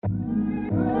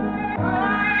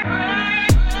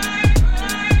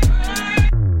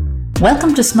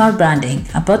Welcome to Smart Branding,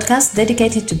 a podcast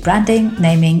dedicated to branding,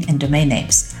 naming, and domain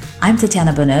names. I'm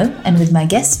Tatiana Bonneau, and with my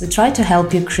guests, we try to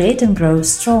help you create and grow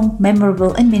strong,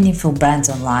 memorable, and meaningful brands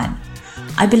online.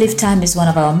 I believe time is one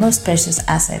of our most precious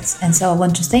assets, and so I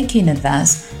want to thank you in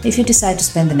advance if you decide to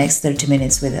spend the next 30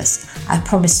 minutes with us. I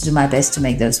promise to do my best to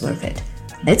make those worth it.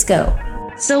 Let's go.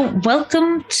 So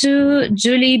welcome to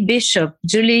Julie Bishop.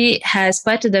 Julie has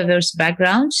quite a diverse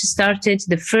background. She started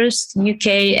the first UK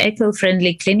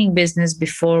eco-friendly cleaning business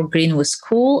before green was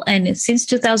cool. And since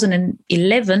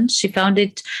 2011, she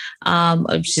founded,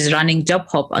 she's running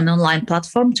JobHop, an online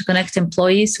platform to connect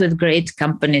employees with great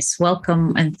companies.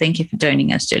 Welcome and thank you for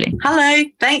joining us, Julie. Hello,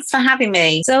 thanks for having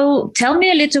me. So tell me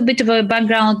a little bit of your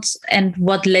background and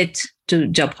what led to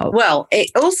JobHop. Well, it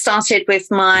all started with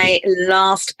my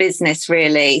last business,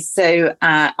 really. So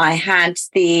I had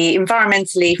the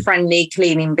environmentally friendly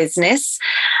cleaning business.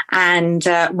 And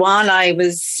while I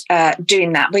was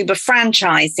doing that, we were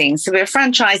franchising. So we were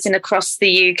franchising across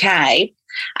the UK.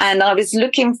 And I was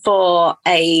looking for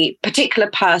a particular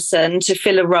person to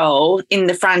fill a role in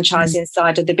the franchising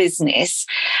side of the business.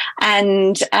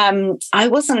 And I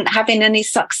wasn't having any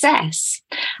success.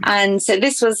 And so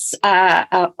this was,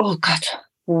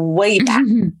 way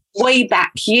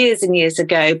back, years and years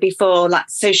ago, before like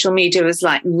social media was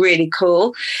like really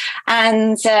cool.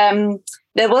 And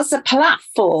there was a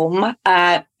platform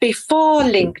before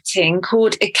LinkedIn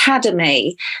called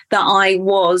Academy that I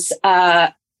was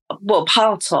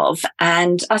part of,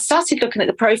 and I started looking at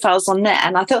the profiles on there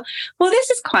and I thought, well, this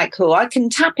is quite cool. I can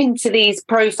tap into these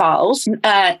profiles,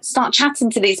 start chatting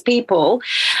to these people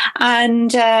and,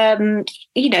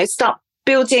 start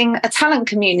building a talent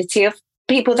community of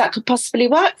people that could possibly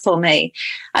work for me.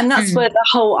 And that's where the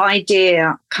whole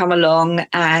idea come along.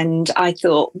 And I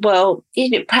thought, well,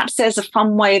 perhaps there's a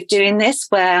fun way of doing this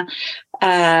where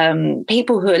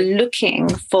people who are looking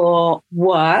for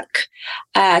work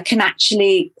can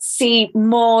actually see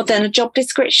more than a job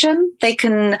description. They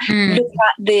can look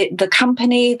at the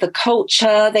company, the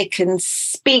culture. They can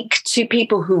speak to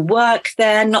people who work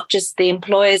there, not just the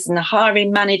employers and the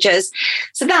hiring managers.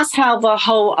 So that's how the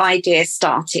whole idea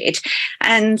started.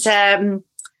 And then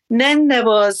there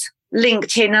was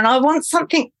LinkedIn, and I want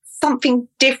something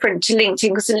different to LinkedIn,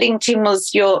 because LinkedIn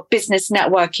was your business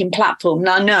networking platform.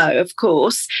 Now, no, of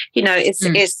course,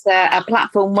 it's a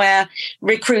platform where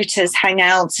recruiters hang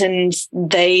out and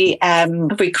they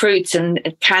recruit and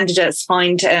candidates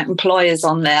find employers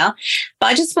on there. But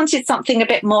I just wanted something a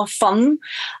bit more fun.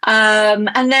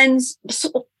 And then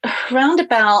sort of around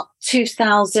about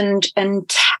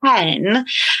 2010,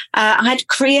 I had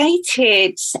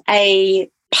created a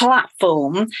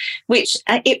platform, which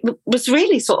it was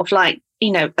really sort of like,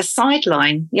 a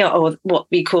sideline, or what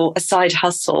we call a side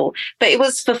hustle, but it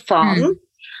was for fun.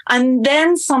 And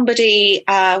then somebody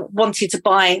wanted to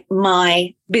buy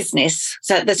my business.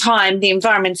 So at the time, the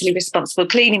environmentally responsible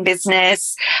cleaning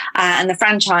business and the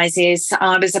franchises,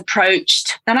 I was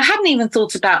approached, and I hadn't even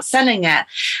thought about selling it.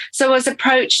 So I was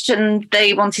approached and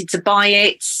they wanted to buy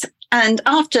it. And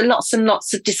after lots and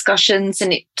lots of discussions,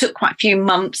 and it took quite a few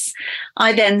months,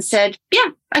 I then said,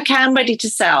 yeah, okay, I'm ready to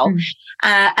sell.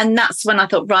 And that's when I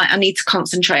thought, right, I need to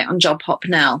concentrate on JobHop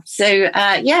now. So,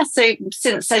 so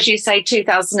since, as you say,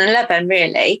 2011,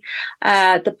 really,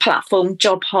 the platform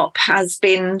JobHop has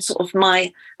been sort of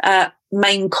my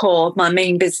main core, my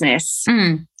main business.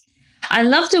 I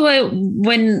love the way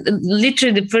when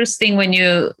literally the first thing when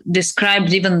you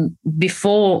described, even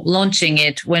before launching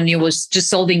it, when you was just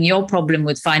solving your problem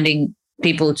with finding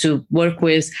people to work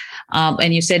with,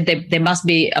 and you said that there must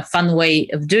be a fun way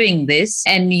of doing this,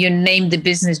 and you named the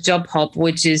business JobHop,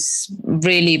 which is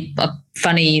really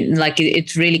funny, like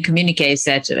it really communicates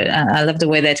that. I love the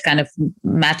way that kind of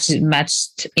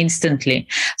matched instantly.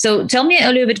 So tell me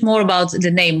a little bit more about the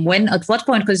name. At what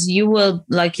point, because you were,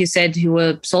 like you said, you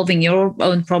were solving your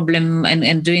own problem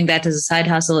and doing that as a side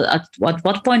hustle. At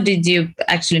what point did you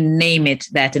actually name it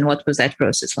that, and what was that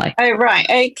process like? Oh, right.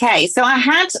 Okay. So I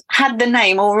had the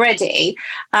name already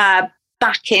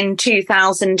back in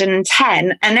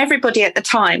 2010, and everybody at the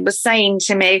time was saying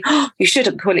to me, oh, you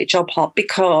shouldn't call it JobHop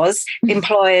because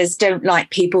employers don't like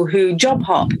people who job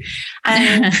hop.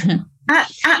 And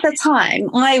at the time,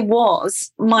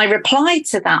 my reply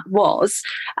to that was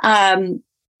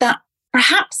that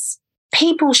perhaps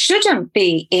people shouldn't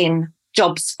be in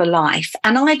jobs for life.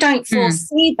 And I don't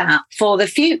foresee that for the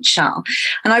future.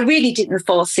 And I really didn't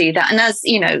foresee that. And as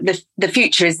you know, the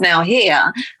future is now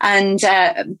here, and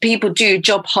people do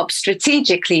job hop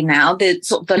strategically now. The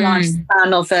sort of the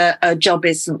lifespan of a job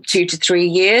is 2 to 3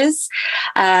 years.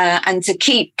 And to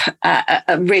keep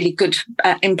a really good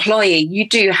employee, you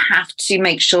do have to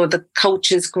make sure the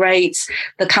culture's great,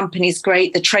 the company's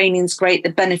great, the training's great,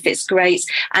 the benefits great,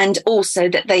 and also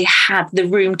that they have the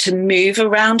room to move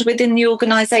around within the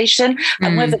organisation,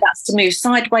 and whether that's to move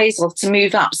sideways or to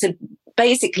move up. So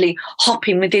basically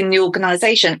hopping within the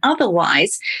organisation.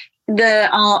 Otherwise, there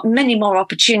are many more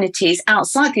opportunities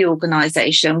outside the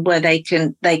organisation where they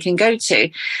can go to.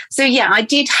 So yeah, I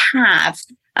did have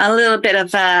a little bit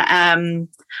of a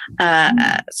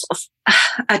sort of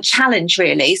a challenge,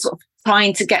 really, sort of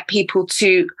trying to get people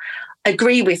to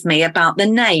agree with me about the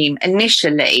name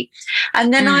initially.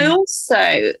 And then I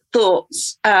also thought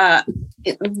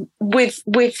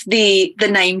with the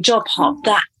name JobHop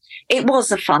that it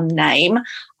was a fun name.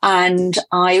 And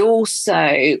I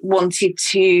also wanted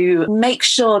to make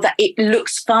sure that it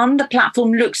looks fun, the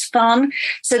platform looks fun.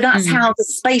 So that's how the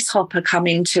space hopper come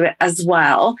into it as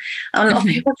well. And a lot of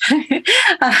people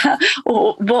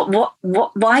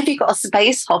why have you got a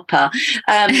space hopper?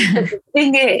 The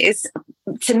thing is,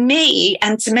 to me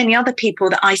and to many other people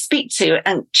that I speak to,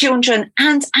 and children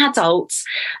and adults,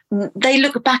 they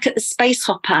look back at the space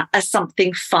hopper as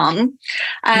something fun.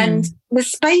 And the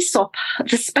space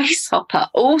hopper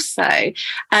also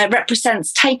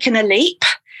represents taking a leap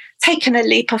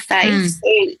of faith.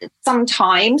 So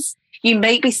sometimes you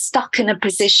may be stuck in a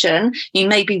position, you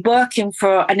may be working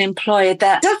for an employer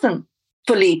that doesn't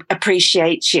fully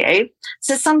appreciate you.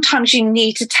 So sometimes you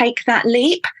need to take that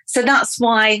leap. So that's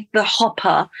why the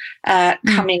hopper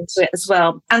come into it as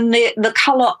well. And the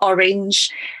colour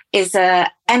orange is a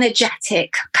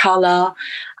energetic colour,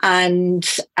 and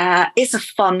it's a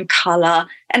fun colour,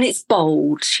 and it's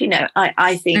bold. You know,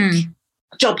 I think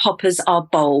job hoppers are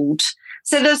bold.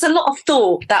 So there's a lot of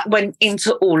thought that went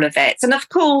into all of it. And of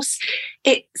course,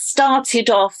 it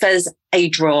started off as a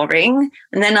drawing.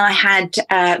 And then I had,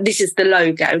 this is the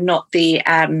logo, not the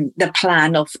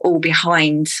plan of all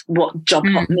behind what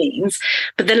JobHop means.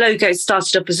 But the logo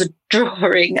started off as a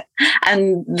drawing.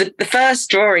 And the first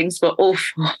drawings were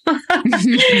awful.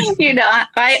 You know,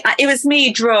 it was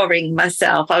me drawing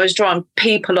myself. I was drawing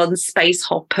people on space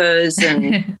hoppers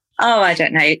and... Oh, I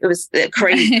don't know. It was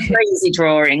crazy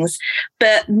drawings.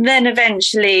 But then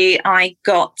eventually I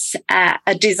got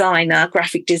a designer,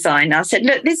 graphic designer. I said,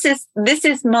 look, this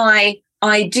is my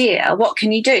idea. What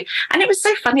can you do? And it was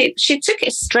so funny. She took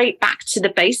it straight back to the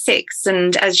basics.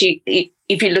 And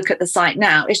if you look at the site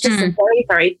now, it's just a very,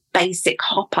 very basic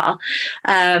hopper,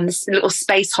 little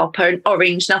space hopper, and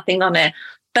orange, nothing on it.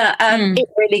 But it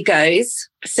really goes.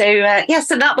 So,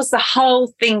 so that was the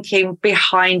whole thinking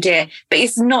behind it. But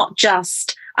it's not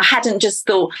just, I hadn't just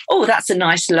thought, oh, that's a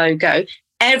nice logo.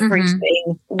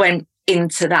 Everything went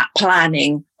into that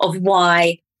planning of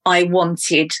why I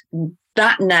wanted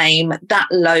that name, that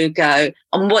logo,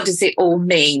 and what does it all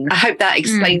mean? I hope that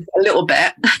explains a little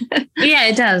bit. Yeah,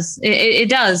 it does. It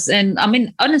does. And I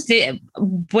mean, honestly,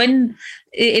 when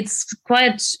it's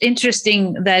quite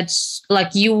interesting that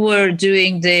like you were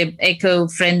doing the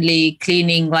eco-friendly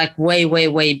cleaning like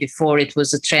way before it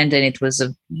was a trend and it was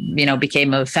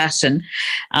became a fashion.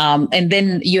 And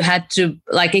then you had to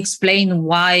like explain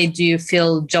why do you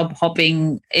feel job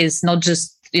hopping is not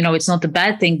just, it's not a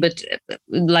bad thing, but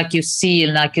like you see,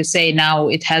 and like you say, now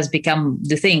it has become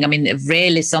the thing. I mean,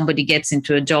 rarely somebody gets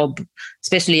into a job,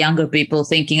 especially younger people,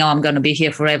 thinking, oh, I'm going to be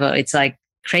here forever. It's like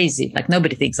crazy. Like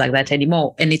nobody thinks like that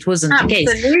anymore. And it wasn't the case.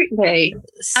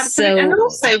 Absolutely. And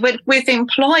also with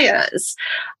employers,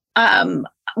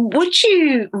 would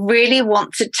you really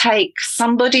want to take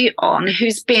somebody on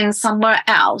who's been somewhere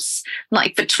else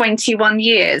like for 21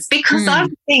 years? Because I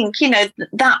think,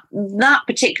 that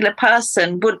particular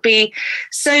person would be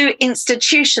so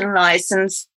institutionalized and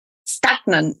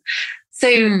stagnant. So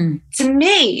to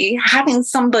me, having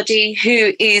somebody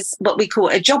who is what we call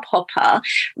a job hopper,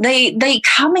 they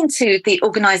come into the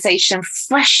organization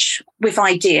fresh with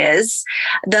ideas.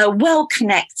 They're well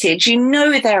connected.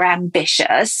 They're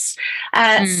ambitious.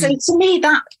 So to me,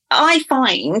 that I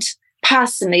find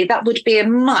personally that would be a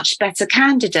much better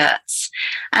candidate.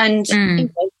 And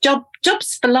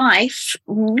jobs for life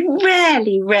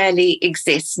rarely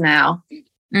exists now.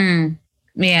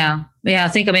 Yeah. Yeah. I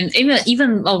think, I mean,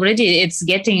 even already it's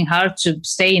getting hard to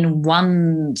stay in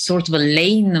one sort of a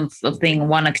lane of thing,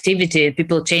 one activity.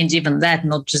 People change even that,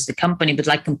 not just the company, but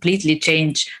like completely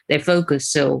change their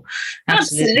focus. So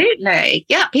absolutely.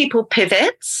 Yeah. People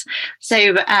pivot.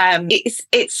 So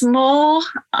it's more,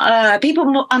 people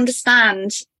more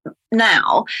understand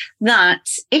now that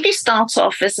if you start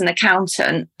off as an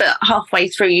accountant, but halfway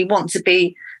through you want to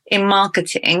be in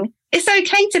marketing, it's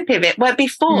okay to pivot. Where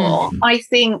before, I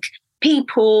think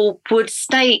people would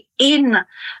stay in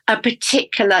a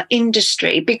particular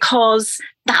industry because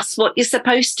that's what you're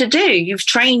supposed to do. You've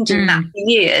trained in that for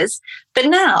years. But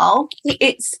now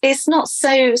it's not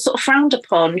so sort of frowned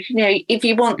upon. You know, if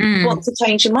you want to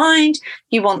change your mind,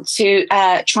 you want to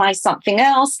try something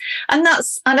else. And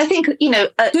I think, you know,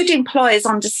 good employers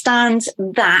understand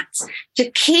that to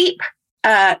keep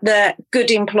the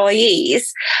good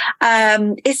employees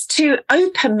is to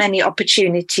open many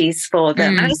opportunities for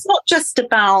them. And it's not just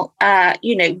about,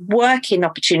 you know, working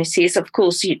opportunities. Of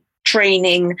course,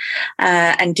 training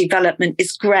and development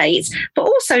is great, but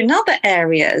also in other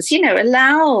areas, you know,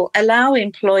 allow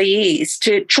employees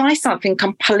to try something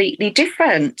completely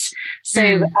different.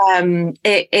 So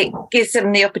it gives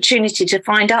them the opportunity to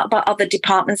find out about other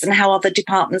departments and how other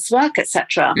departments work,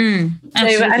 etc. So,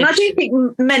 and I do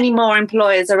think many more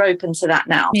employers are open to that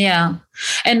now. Yeah,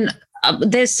 and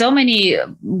there's so many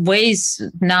ways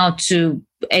now to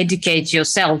educate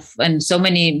yourself, and so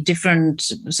many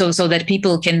different so that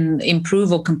people can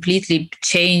improve or completely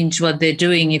change what they're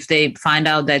doing if they find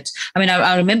out that. I mean,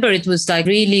 I remember it was like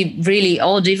really, really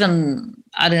odd, even,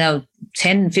 I don't know,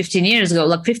 10, 15 years ago,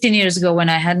 like 15 years ago when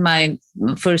I had my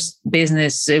first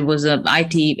business. It was an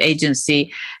IT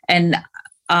agency, and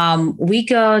we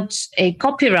got a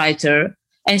copywriter.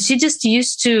 And she just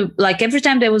used to, like, every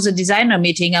time there was a designer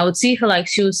meeting, I would see her, like,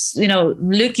 she was, you know,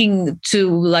 looking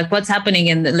to like what's happening.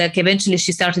 And like, eventually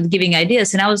she started giving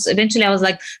ideas. And I was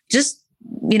like, just,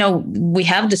 you know, we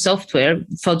have the software,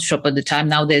 Photoshop at the time.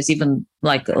 Now there's even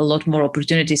like a lot more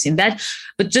opportunities in that,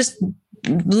 but just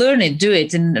learn it, do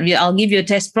it. And I'll give you a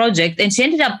test project. And she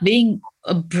ended up being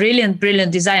a brilliant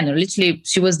designer. Literally,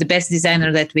 she was the best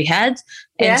designer that we had.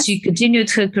 And she continued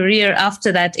her career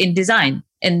after that in design.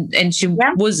 And she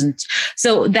wasn't.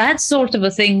 So that sort of a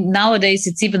thing, nowadays,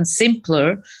 it's even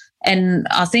simpler. And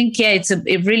I think, it's a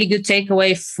really good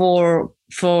takeaway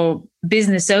for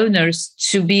business owners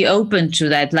to be open to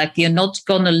that. Like, you're not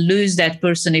going to lose that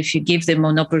person if you give them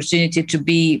an opportunity to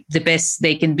be the best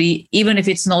they can be, even if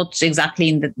it's not exactly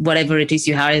in whatever it is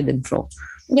you hired them for.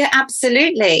 Yeah,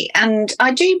 absolutely. And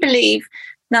I do believe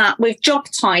that with job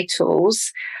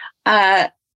titles,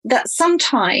 that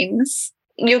sometimes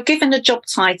you're given a job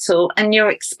title and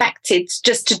you're expected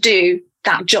just to do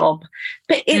that job.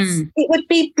 But it would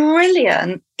be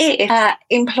brilliant if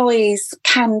employees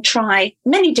can try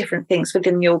many different things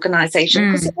within the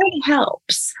organisation, because it really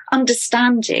helps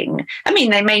understanding. I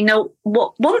mean, they may not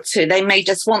want to. They may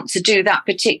just want to do that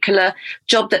particular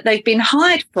job that they've been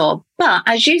hired for. But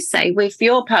as you say, with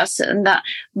your person that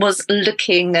was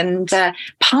looking and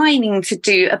pining to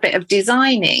do a bit of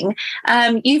designing,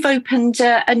 you've opened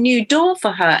a new door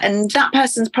for her. And that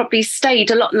person's probably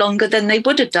stayed a lot longer than they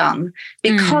would have done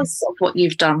because of what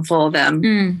you've done for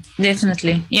them.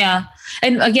 Definitely. Yeah.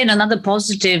 And again, another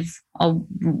positive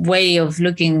way of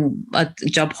looking at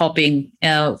job hopping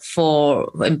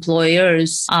for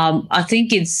employers. I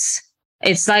think it's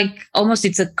like almost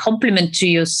it's a compliment to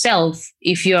yourself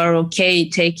if you are okay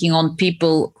taking on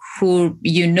people who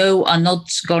you know are not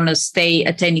going to stay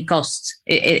at any cost.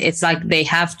 It's like they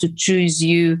have to choose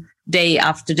you day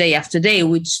after day after day,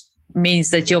 which means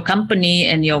that your company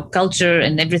and your culture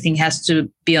and everything has to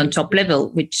be on top level,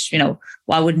 which, you know,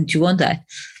 why wouldn't you want that?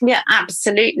 Yeah,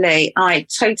 absolutely. I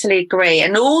totally agree.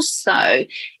 And also,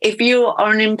 if you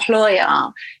are an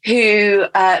employer who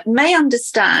may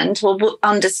understand or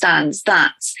understands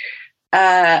that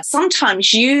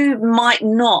sometimes you might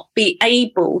not be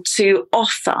able to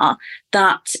offer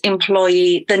that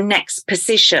employee the next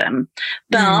position,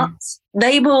 but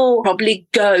they will probably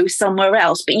go somewhere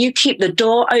else, but you keep the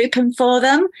door open for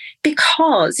them,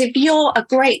 because if you're a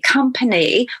great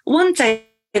company, one day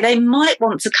they might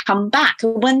want to come back.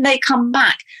 And when they come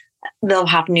back, they'll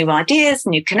have new ideas,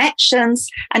 new connections,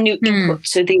 and new input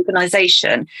to the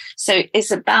organisation. So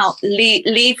it's about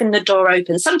leaving the door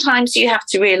open. Sometimes you have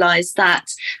to realise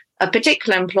that a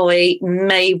particular employee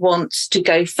may want to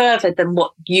go further than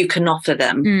what you can offer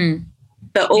them.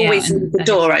 But always leave the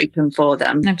door open for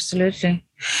them. Absolutely.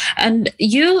 And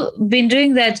you've been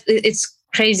doing that. It's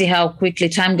crazy how quickly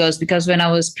time goes, because when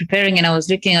I was preparing and I was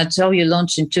looking at how you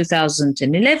launched in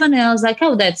 2011, and I was like,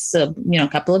 oh, that's a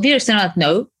couple of years. And I'm like,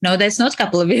 no, that's not a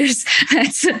couple of years.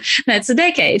 that's a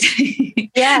decade.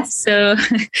 Yes. So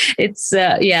it's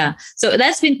So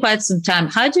that's been quite some time.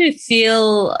 How do you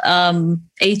feel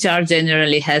HR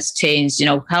generally has changed?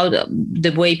 How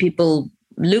the way people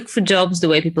look for jobs, the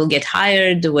way people get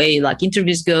hired, the way like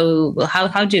interviews go.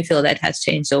 How do you feel that has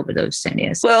changed over those 10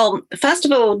 years? Well, first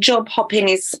of all, job hopping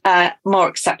is more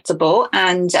acceptable,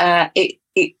 and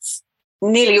it's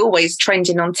nearly always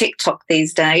trending on TikTok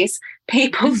these days.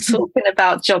 People talking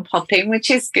about job hopping, which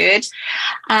is good.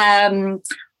 I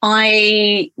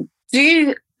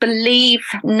do believe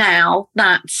now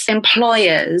that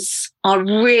employers are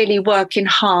really working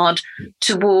hard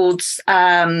towards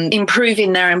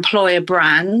improving their employer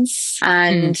brands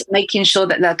and making sure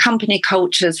that their company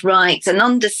culture is right, and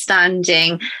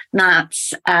understanding that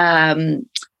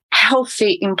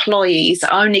healthy employees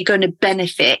are only going to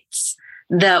benefit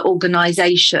their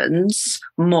organizations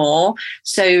more.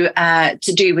 So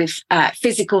to do with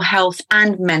physical health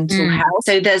and mental health.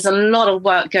 So there's a lot of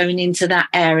work going into that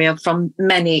area from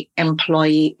many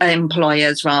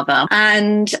employers rather.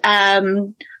 And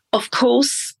of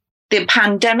course, the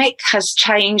pandemic has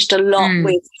changed a lot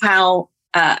with how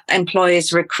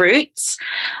employers recruit.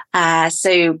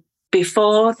 So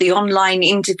before the online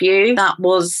interview, that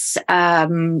was,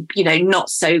 not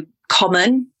so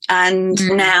common. And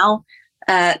now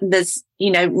there's,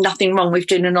 nothing wrong with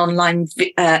doing an online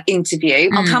interview.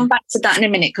 I'll come back to that in a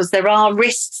minute, because there are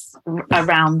risks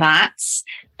around that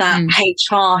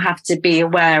HR have to be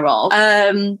aware of.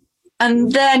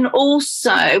 And then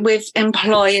also with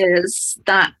employers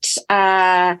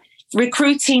that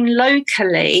recruiting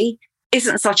locally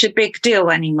isn't such a big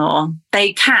deal anymore.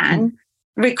 They can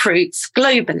recruit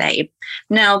globally.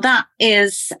 Now, that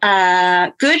is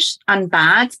good and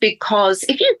bad, because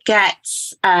if you get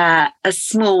a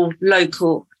small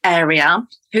local area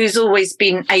who's always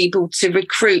been able to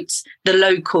recruit the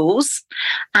locals,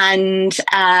 and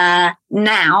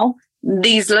now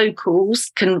these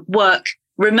locals can work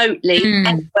remotely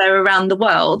anywhere around the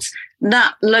world,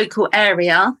 that local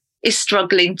area is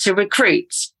struggling to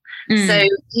recruit. So,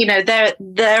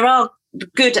 there are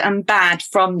good and bad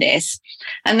from this.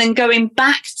 And then going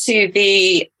back to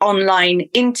the online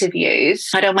interviews,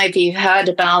 I don't know if you've heard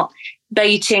about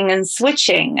baiting and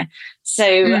switching.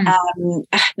 So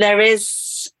there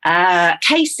is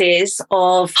cases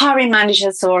of hiring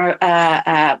managers or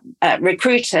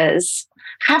recruiters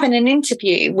having an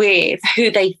interview with who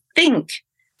they think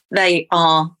they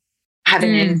are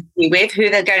having an interview with, who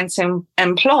they're going to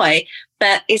employ,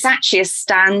 but it's actually a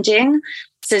stand-in.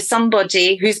 So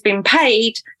somebody who's been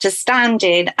paid to stand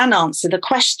in and answer the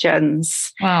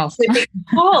questions. Wow. So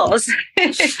because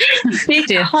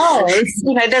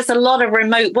there's a lot of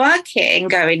remote working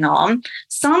going on,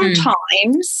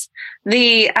 sometimes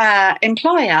the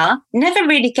employer never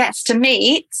really gets to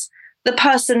meet the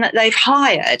person that they've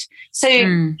hired. So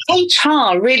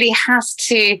HR really has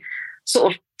to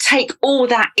sort of take all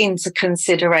that into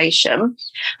consideration.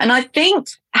 And I think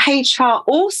HR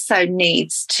also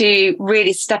needs to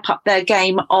really step up their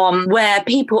game on where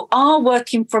people are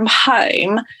working from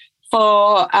home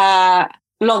for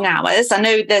long hours. I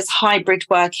know there's hybrid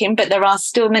working, but there are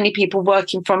still many people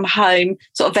working from home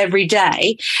sort of every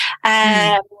day.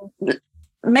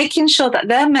 Making sure that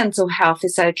their mental health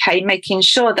is okay, making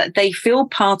sure that they feel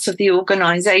part of the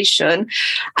organisation,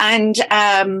 and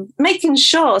making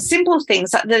sure simple things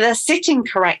that they're sitting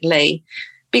correctly.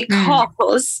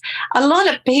 Because a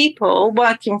lot of people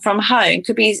working from home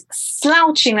could be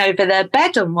slouching over their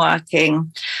bed and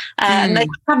working, and they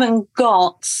haven't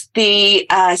got the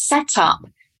setup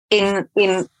in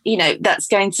that's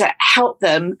going to help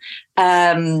them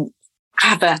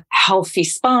have a healthy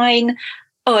spine.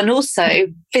 Oh, and also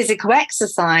physical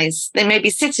exercise. They may be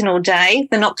sitting all day,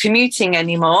 they're not commuting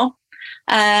anymore,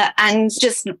 and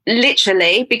just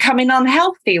literally becoming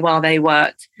unhealthy while they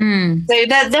work. So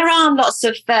there are lots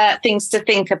of things to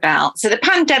think about. So the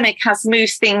pandemic has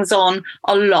moved things on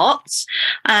a lot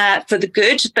for the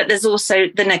good, but there's also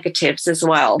the negatives as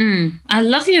well. I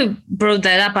love you brought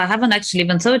that up. I haven't actually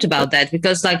even thought about that,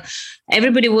 because like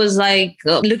everybody was like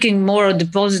looking more at the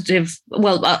positive.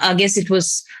 Well, I guess it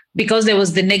was because there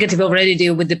was the negative already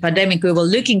with the pandemic. We were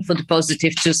looking for the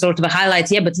positive to sort of highlight,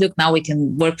 but look, now we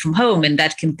can work from home and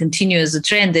that can continue as a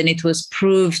trend. And it was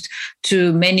proved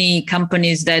to many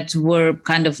companies that were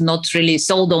kind of not really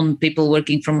sold on people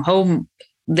working from home.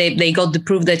 They got the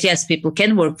proof that, yes, people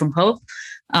can work from home.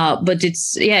 But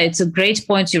it's a great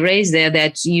point you raised there,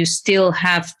 that you still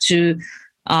have to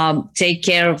take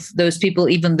care of those people,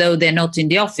 even though they're not in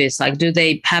the office? Like, do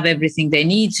they have everything they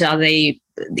need? Are they,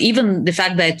 even the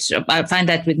fact that I find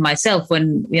that with myself,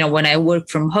 when I work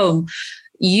from home,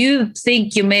 you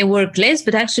think you may work less,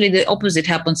 but actually the opposite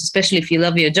happens, especially if you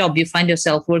love your job. You find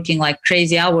yourself working like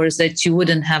crazy hours that you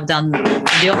wouldn't have done in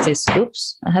the office.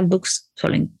 Oops, I have books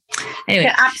falling. Anyway.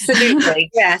 Yeah,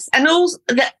 absolutely. Yes. And also,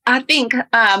 I think,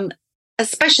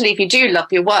 especially if you do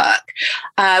love your work,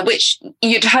 which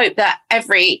you'd hope that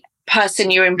every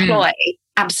person you employ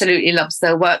absolutely loves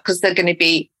their work, because they're going to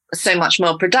be so much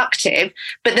more productive.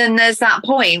 But then there's that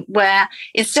point where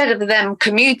instead of them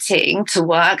commuting to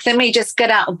work, they may just get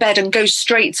out of bed and go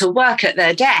straight to work at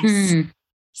their desk.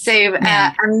 So,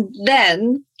 and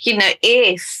then,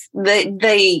 if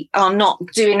they are not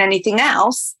doing anything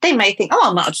else, they may think,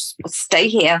 I might just stay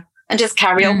here and just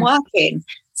carry on working.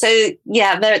 So,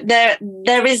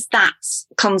 there is that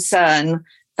concern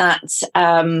that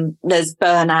there's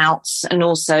burnout, and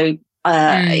also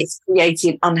it's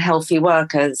creating unhealthy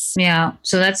workers. Yeah,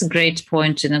 so that's a great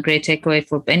point and a great takeaway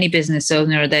for any business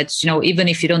owner, that even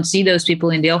if you don't see those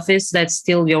people in the office, that's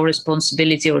still your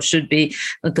responsibility, or should be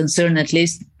a concern at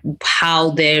least,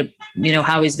 how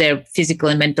is their physical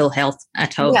and mental health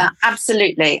at home. Yeah,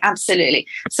 absolutely.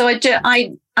 So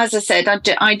as I said,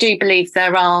 I do believe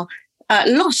there are a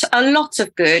lot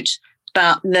of good,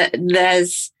 but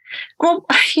there's, well,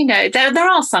 there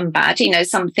are some bad.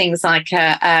 Some things like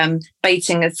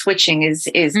baiting and switching is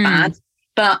bad.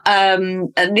 But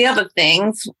the other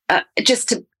things,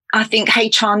 I think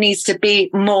HR needs to be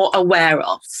more aware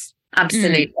of.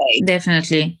 Absolutely.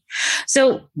 Definitely.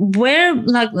 So where some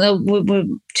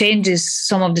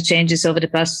of the changes over the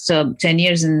past 10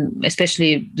 years, and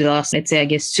especially the last, let's say, I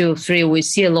guess 2 or 3, we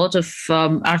see a lot of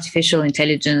artificial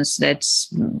intelligence, that's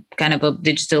kind of a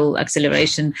digital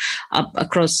acceleration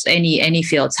across any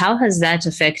fields. How has that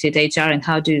affected HR, and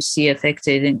how do you see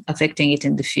affecting it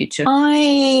in the future?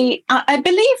 I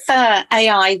believe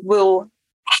AI will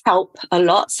help a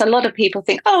lot. So a lot of people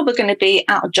think, we're going to be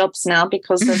out of jobs now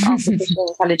because of artificial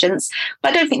intelligence.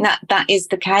 But I don't think that is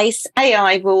the case.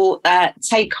 AI will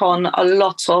take on a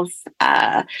lot of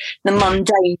the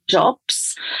mundane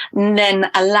jobs, and then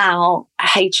allow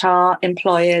HR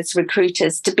employers,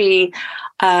 recruiters to be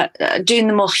doing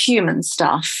the more human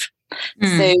stuff.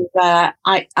 So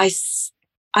I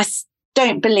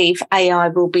don't believe AI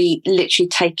will be literally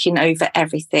taking over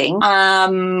everything.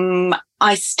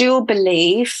 I still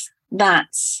believe that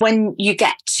when you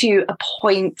get to a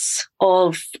point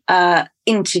of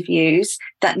interviews,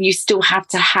 that you still have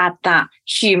to have that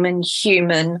human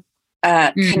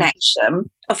connection.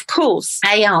 Of course,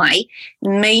 AI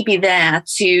may be there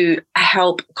to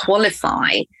help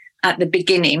qualify at the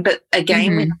beginning, but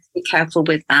again, we have to be careful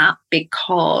with that,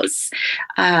 because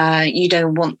you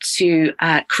don't want to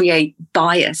create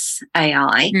bias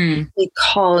AI,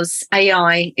 because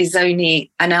AI is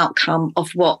only an outcome of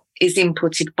what is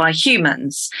inputted by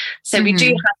humans. So we do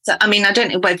have to, I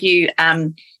don't know whether you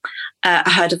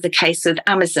heard of the case with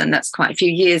Amazon, that's quite a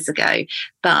few years ago,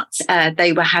 but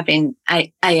they were having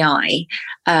AI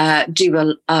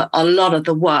do a lot of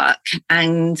the work,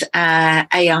 and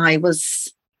AI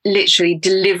was literally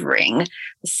delivering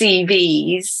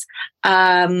CVs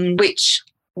which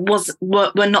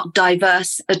were not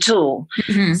diverse at all.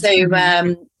 So you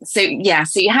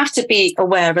have to be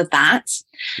aware of that.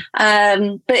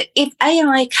 But if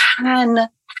AI can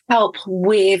help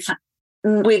with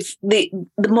the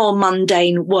more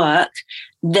mundane work,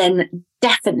 then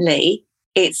definitely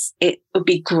it would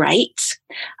be great.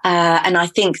 And I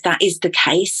think that is the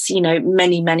case.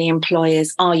 Many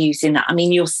employers are using that.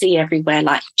 You'll see everywhere,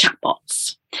 like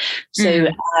chatbots. So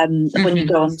when you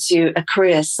go onto a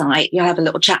career site, you'll have a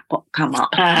little chatbot come up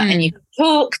and you can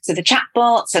talk to the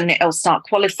chatbots, and it'll start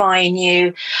qualifying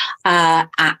you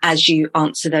as you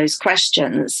answer those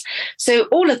questions. So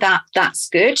all of that's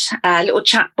good. Little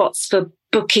chatbots for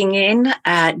booking in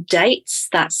dates,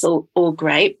 that's all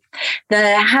great.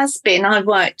 There has been, I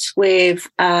worked with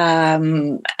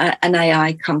an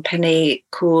AI company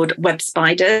called Web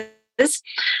Spiders,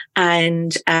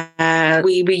 and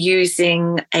we were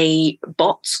using a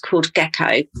bot called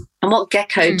Gecko. And what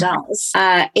Gecko does,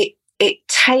 it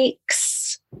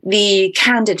takes the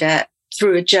candidate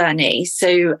through a journey.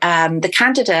 So the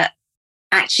candidate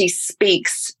actually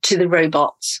speaks to the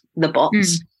robot, the bot,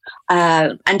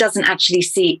 and doesn't actually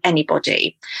see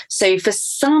anybody. So for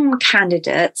some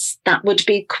candidates, that would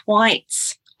be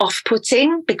quite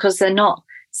off-putting, because they're not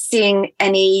seeing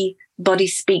anybody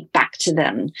speak back to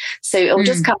them. So it'll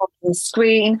just come up on the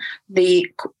screen, the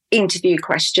interview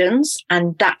questions,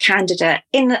 and that candidate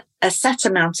in a set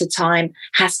amount of time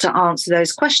has to answer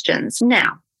those questions.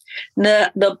 Now,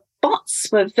 The bots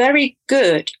were very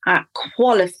good at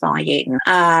qualifying,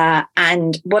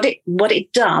 and what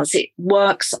it does, it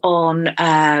works on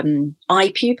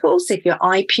eye pupils. If your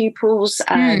eye pupils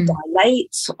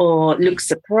dilate or look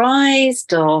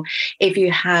surprised, or if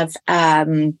you have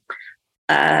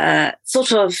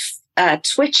sort of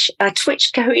twitch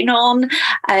going on,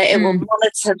 it will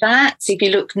monitor that. If you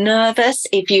look nervous,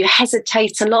 if you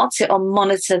hesitate a lot, it will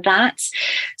monitor that.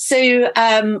 So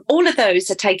all of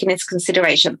those are taken into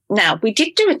consideration. Now, we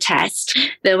did do a test.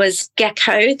 There was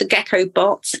the Gecko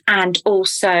bot, and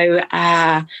also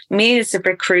me as a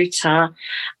recruiter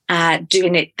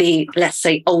doing it the, let's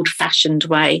say, old-fashioned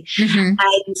way.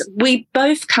 And we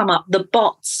both the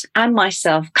bots and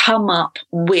myself, come up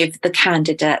with the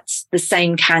candidates, the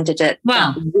same candidate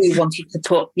that we wanted to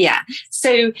put. Yeah.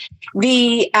 So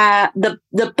the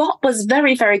bot was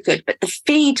very, very good, but the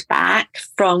feedback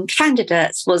from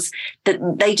candidates was that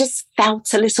they just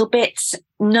felt a little bit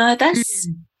nervous.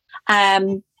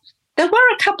 There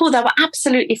were a couple that were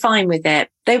absolutely fine with it.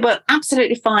 They were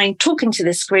absolutely fine talking to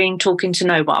the screen, talking to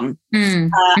no one.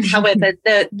 However,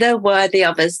 there were the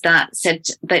others that said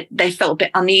that they felt a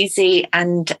bit uneasy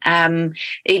and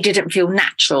it didn't feel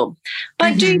natural. But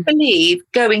I do believe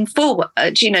going forward,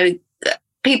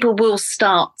 people will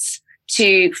start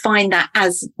to find that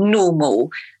as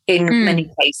normal in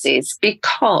many cases,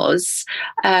 because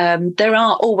there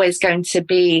are always going to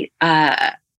be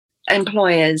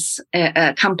employers,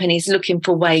 companies looking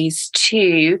for ways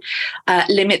to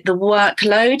limit the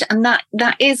workload, and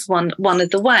that is one of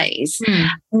the ways.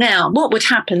 Now, what would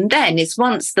happen then is,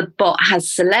 once the bot has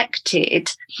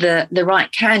selected the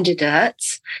right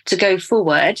candidate to go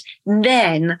forward,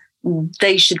 then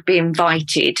they should be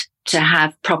invited to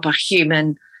have proper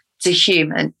human to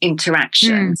human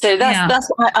interaction. So that's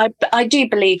why I do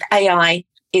believe AI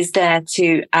is there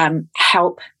to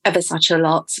help ever such a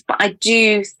lot. But I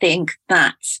do think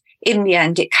that in the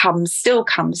end, it still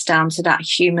comes down to that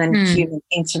human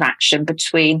interaction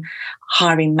between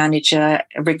hiring manager,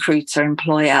 recruiter,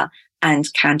 employer,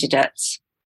 and candidates.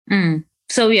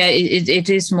 So yeah, it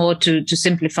is more to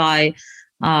simplify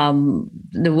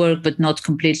the work, but not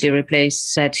completely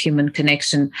replace that human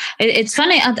connection. It's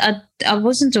funny, I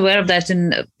wasn't aware of that,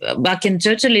 and I can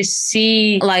totally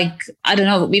see, like, I don't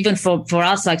know, even for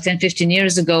us, like 10, 15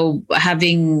 years ago,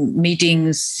 having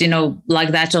meetings, like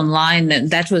that online,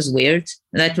 that was weird.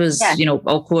 That was,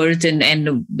 awkward.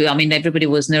 And I mean, everybody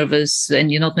was nervous,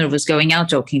 and you're not nervous going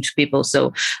out talking to people.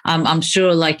 So I'm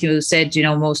sure, like you said,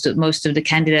 most of the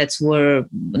candidates were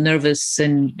nervous,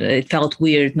 and it felt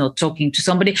weird not talking to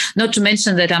somebody. Not to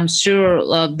mention that I'm sure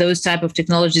those type of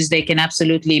technologies, they can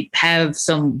absolutely have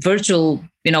some virtual,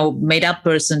 made up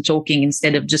person talking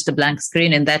instead of just a blank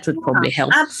screen. And that would probably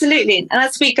help. Absolutely. And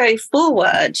as we go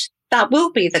forward, that will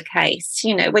be the case.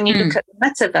 When you look at the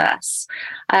metaverse,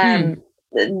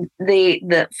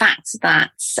 the fact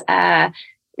that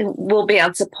we'll be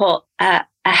able to put a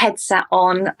headset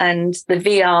on and the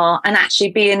VR and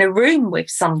actually be in a room with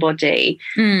somebody,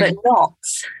 but not.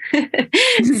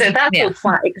 So that's all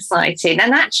quite exciting.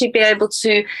 And actually be able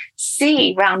to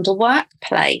see around a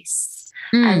workplace.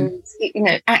 And,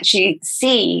 actually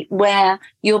see where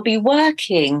you'll be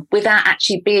working without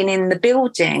actually being in the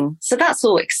building. So that's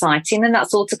all exciting, and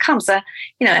that's all to come. So,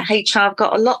 HR have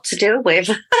got a lot to deal with.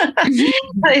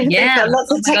 They've got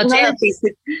lots of technology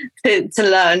to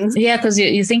learn. Yeah, because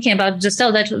you're thinking about just,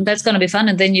 that's going to be fun.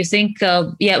 And then you think,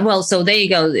 so there you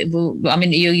go. I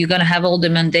mean, you're going to have all the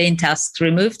mundane tasks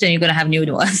removed, and you're going to have new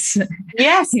ones.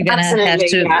 Yes, you're going to have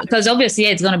to, because obviously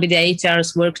it's going to be the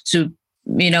HR's work to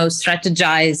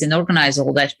strategize and organize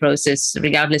all that process,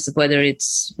 regardless of whether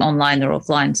it's online or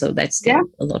offline. So that's still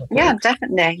a lot of work. Yeah,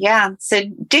 definitely. Yeah. So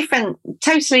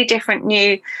totally different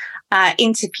new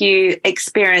interview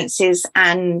experiences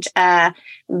and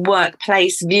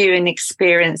workplace viewing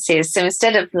experiences. So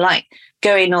instead of like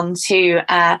going onto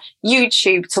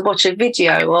YouTube to watch a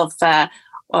video of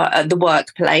the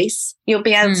workplace, you'll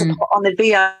be able to put on the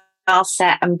VR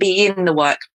set and be in the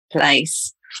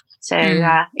workplace. So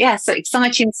so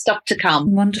exciting stuff to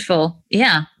come. Wonderful.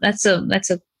 Yeah, that's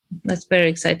very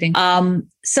exciting.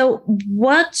 So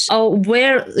what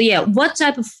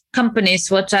type of companies,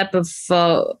 what type of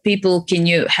people can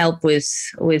you help with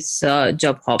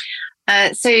JobHop?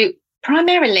 So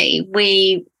primarily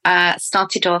we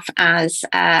started off as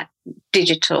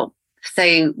digital.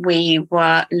 So we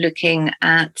were looking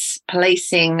at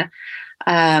placing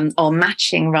or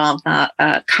matching rather,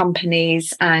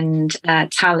 companies and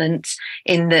talent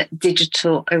in the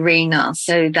digital arena.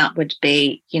 So that would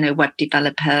be, web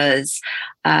developers,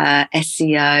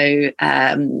 SEO,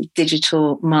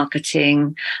 digital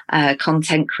marketing,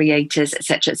 content creators,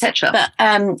 etc., etc. But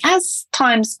as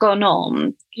time's gone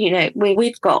on,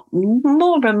 we've got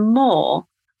more and more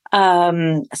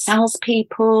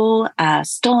salespeople,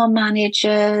 store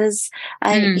managers,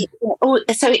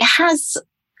 so it has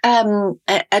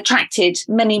attracted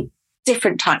many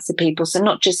different types of people. So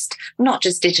not just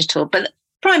digital, but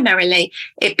primarily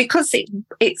because it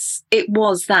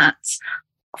was that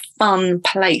fun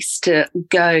place to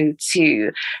go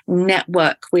to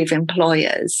network with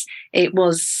employers. It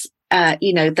was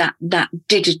that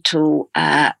digital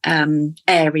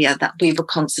area that we were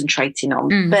concentrating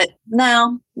on. But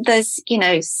now there's,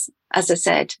 as I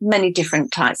said, many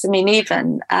different types. I mean,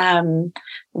 even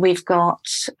we've got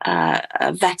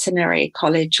a veterinary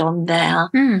college on there.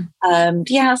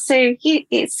 So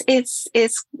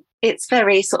it's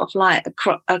very sort of like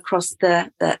across the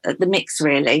mix,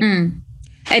 really.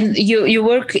 And you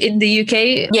work in the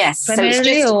UK? Yes.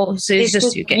 Primarily, so it's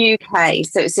just UK.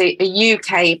 So it's a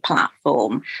UK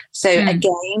platform. So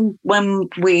again, when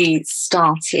we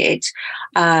started,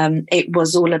 it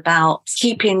was all about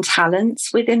keeping talent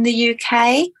within the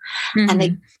UK.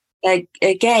 And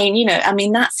again, I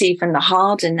mean, that's even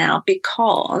harder now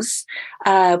because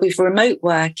with remote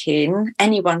working,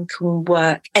 anyone can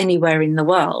work anywhere in the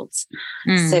world.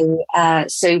 So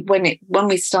when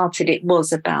we started, it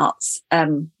was about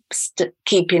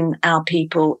keeping our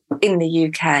people in the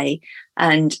UK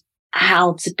and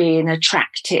how to be an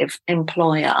attractive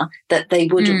employer that they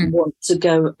wouldn't want to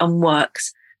go and work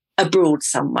abroad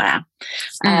somewhere.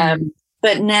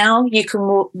 But now you can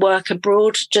work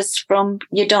abroad just from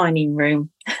your dining room.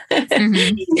 So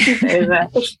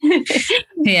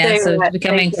it's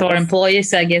becoming for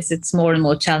employees, I guess it's more and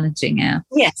more challenging. Yeah.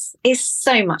 Yes, it's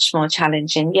so much more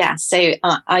challenging. Yeah. So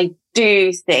I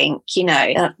do think,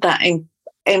 that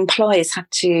employers have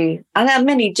to, and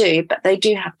many do, but they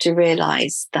do have to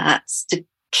realise that to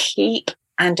keep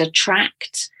and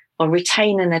attract or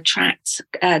retain and attract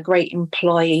great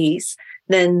employees,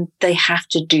 then they have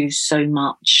to do so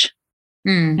much.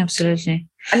 Absolutely.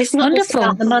 And it's not just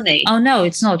about the money. Oh, no,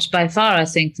 it's not. By far, I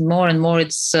think more and more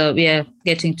it's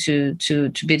getting to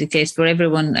be the case for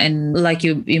everyone. And like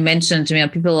you mentioned,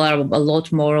 people are a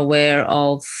lot more aware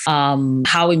of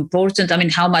how important,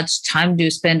 how much time do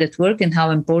you spend at work and how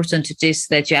important it is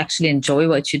that you actually enjoy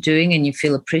what you're doing and you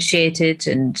feel appreciated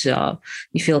and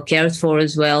you feel cared for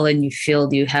as well. And you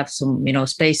feel you have some,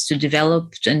 space to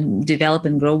develop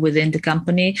and grow within the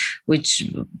company, which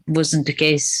wasn't the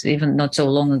case even not so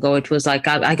long ago. It was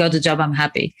like, I got a job, I'm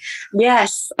happy.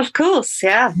 Yes, of course.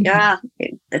 Yeah,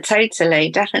 totally,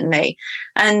 definitely.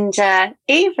 And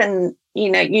even,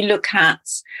 you look at,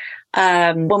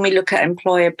 when we look at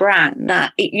employer brand,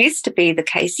 that it used to be the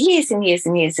case years and years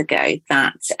and years ago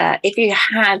that if you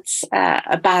had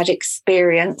a bad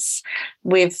experience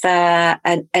with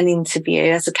an interview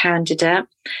as a candidate,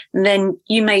 then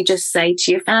you may just say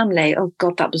to your family, oh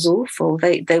God, that was awful.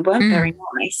 They weren't very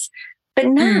nice. But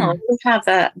now you have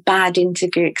a bad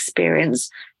interview experience,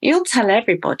 you'll tell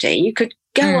everybody. You could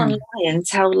go online and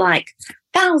tell like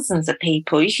thousands of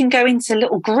people. You can go into a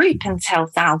little group and tell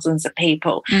thousands of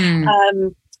people.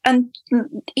 And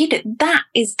that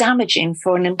is damaging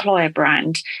for an employer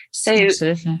brand. So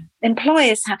Absolutely.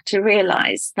 Employers have to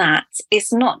realise that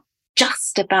it's not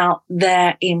just about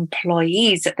their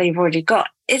employees that they've already got.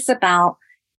 It's about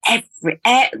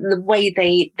the way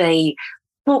they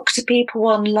talk to people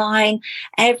online,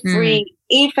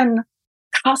 even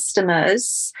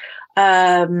customers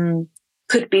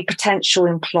could be potential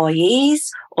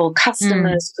employees or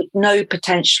customers could know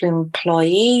potential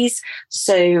employees.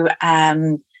 So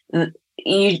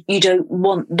you don't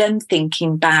want them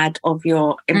thinking bad of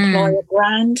your employer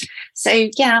brand.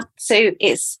 So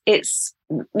it's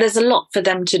there's a lot for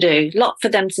them to do, a lot for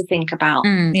them to think about.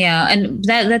 Yeah, and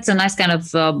that's a nice kind of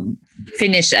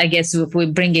finish, I guess, if we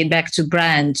bring it back to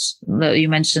brand. You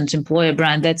mentioned employer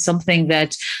brand. That's something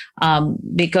that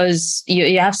because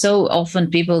you have so often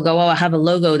people go, oh, I have a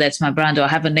logo, that's my brand, or I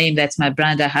have a name, that's my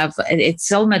brand. It's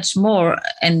so much more.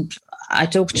 And I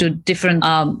talk to different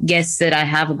guests that I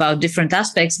have about different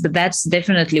aspects, but that's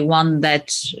definitely one that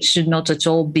should not at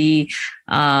all be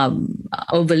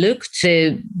overlooked.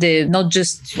 The not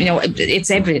just,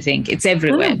 it's everything. It's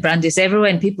everywhere. Brand is everywhere,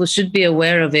 and people should be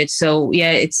aware of it. So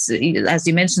yeah, it's, as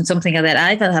you mentioned, something that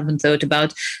I haven't thought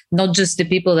about. Not just the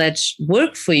people that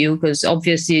work for you, because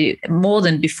obviously more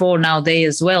than before nowadays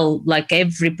as well. Like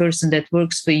every person that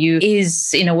works for you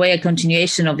is in a way a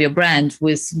continuation of your brand,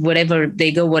 with whatever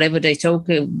they go, whatever they talk,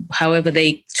 however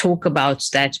they talk about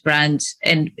that brand,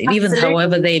 and even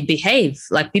however they behave.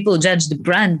 Like people judge the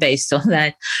brand based on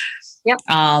that. Yep.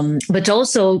 But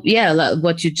also, like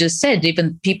what you just said,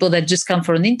 even people that just come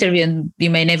for an interview and you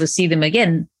may never see them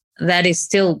again, that is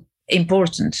still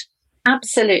important.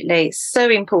 Absolutely. So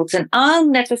important. I'll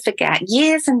never forget,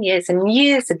 years and years and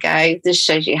years ago, this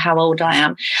shows you how old I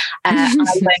am. I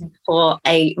went for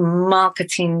a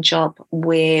marketing job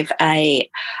with a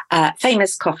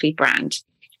famous coffee brand,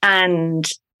 and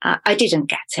I didn't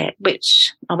get it,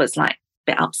 which I was like a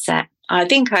bit upset. I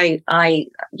think I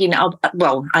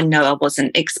know I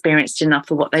wasn't experienced enough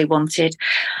for what they wanted.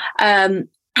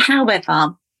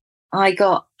 However, I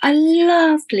got a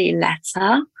lovely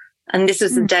letter, and this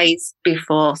was the days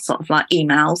before sort of like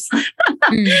emails.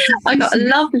 I got a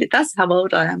lovely, that's how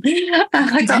old I am.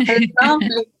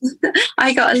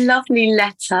 I got a lovely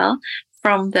letter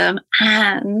from them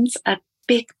and a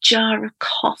big jar of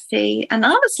coffee. And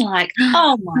I was like,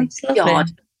 oh my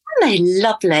God. They're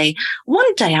lovely.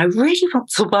 One day I really want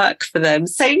to work for them.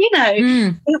 So,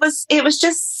 it was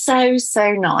just so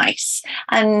nice.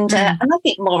 And I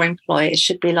think more employers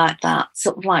should be like that,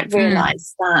 sort of like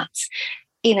realize that,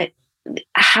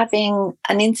 having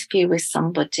an interview with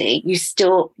somebody, you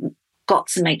still got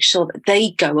to make sure that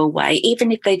they go away,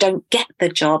 even if they don't get the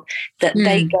job, that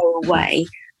they go away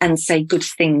and say good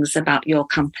things about your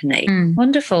company.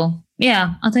 Wonderful.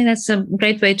 Yeah, I think that's a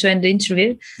great way to end the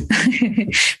interview.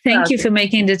 Thank you for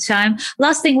making the time.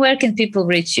 Last thing, where can people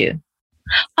reach you?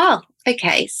 Oh,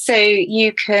 okay. So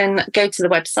you can go to the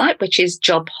website, which is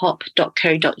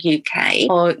jobhop.co.uk,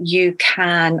 or you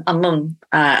can, I'm on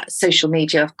social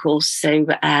media, of course. So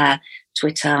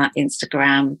Twitter,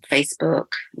 Instagram,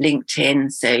 Facebook,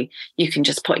 LinkedIn. So you can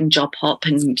just put in JobHop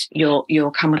and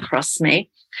you'll come across me.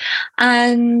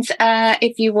 And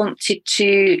if you wanted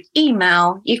to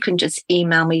email, you can just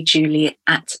email me, Julie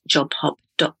at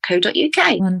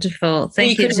jobhop.co.uk. Wonderful.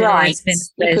 Thank you. Write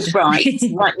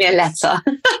me a letter.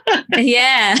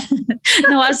 Yeah.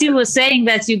 No, as you were saying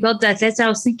that you got that letter, I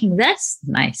was thinking that's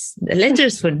nice. The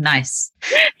letters were nice.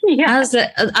 Yeah.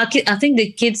 I think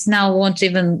the kids now won't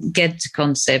even get the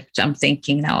concept. I'm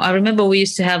thinking now. I remember we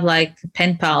used to have like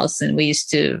pen pals, and I used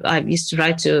to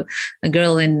write to a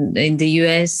girl in the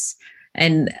US.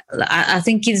 And I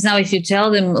think kids now, if you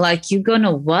tell them like, you're going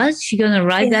to what? You're going to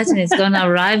write that and it's going to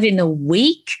arrive in a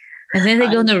week? And then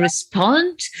they're going to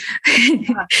respond.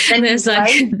 Then it's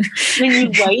like, when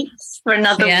you wait for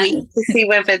another week to see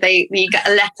whether you get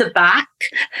a letter back.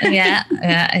 Yeah.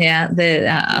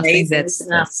 I think that's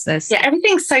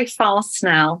everything's so fast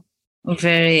now.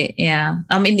 Very, yeah.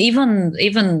 I mean,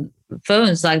 even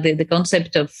phones, like the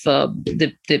concept of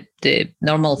the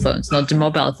normal phones, not the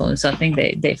mobile phones. I think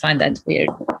they find that weird.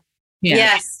 Yeah.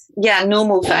 Yes. Yeah,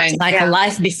 normal phones. Like a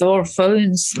life before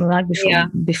phones, like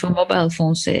before mobile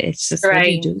phones. It's just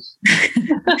what you do.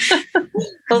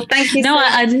 Well, thank you. No,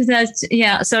 I did that.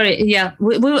 Yeah, sorry. Yeah,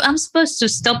 I'm supposed to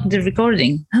stop the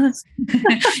recording.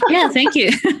 Yeah, thank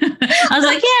you. I was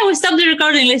like, we stopped the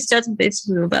recording. Let's chat a bit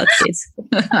about kids.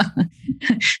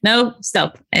 No,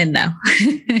 stop. And now.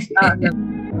 No.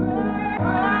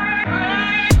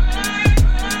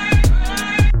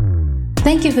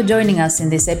 Thank you for joining us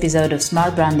in this episode of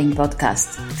Smart Branding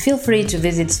Podcast. Feel free to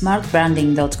visit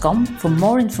smartbranding.com for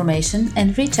more information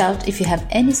and reach out if you have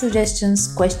any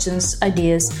suggestions, questions,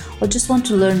 ideas, or just want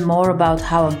to learn more about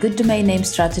how a good domain name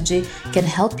strategy can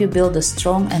help you build a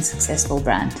strong and successful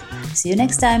brand. See you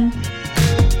next time.